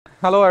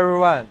Hello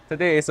everyone,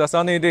 today is a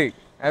sunny day.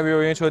 I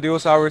will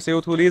introduce our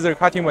CO2 laser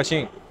cutting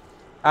machine.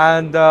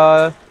 And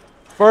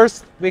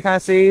first we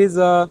can see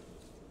the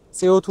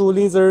CO2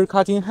 laser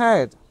cutting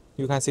head.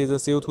 You can see the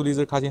CO2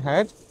 laser cutting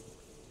head.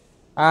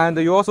 And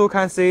you also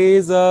can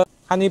see the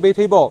honeybee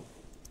table.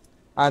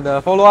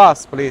 And follow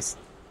us please.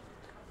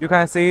 You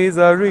can see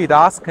the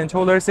radar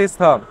controller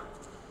system.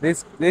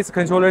 This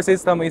controller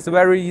system is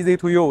very easy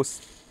to use.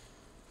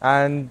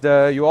 And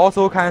you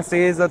also can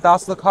see the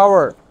dust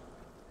cover.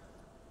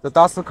 The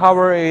dust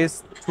cover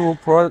is to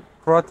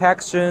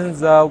protection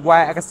the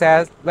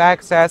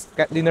y-axis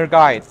linear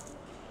guide.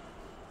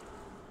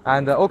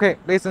 And okay,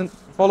 listen,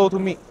 follow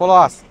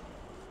us.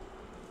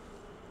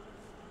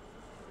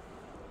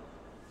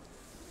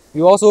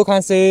 You also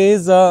can see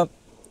the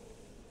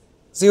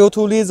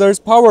CO2 laser's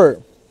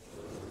power.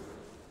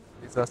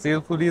 It's a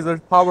CO2 laser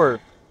power.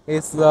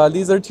 It's the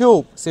laser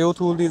tube,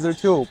 CO2 laser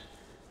tube.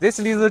 This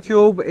laser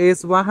tube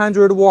is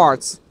 100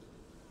 watts.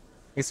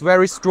 It's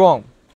very strong.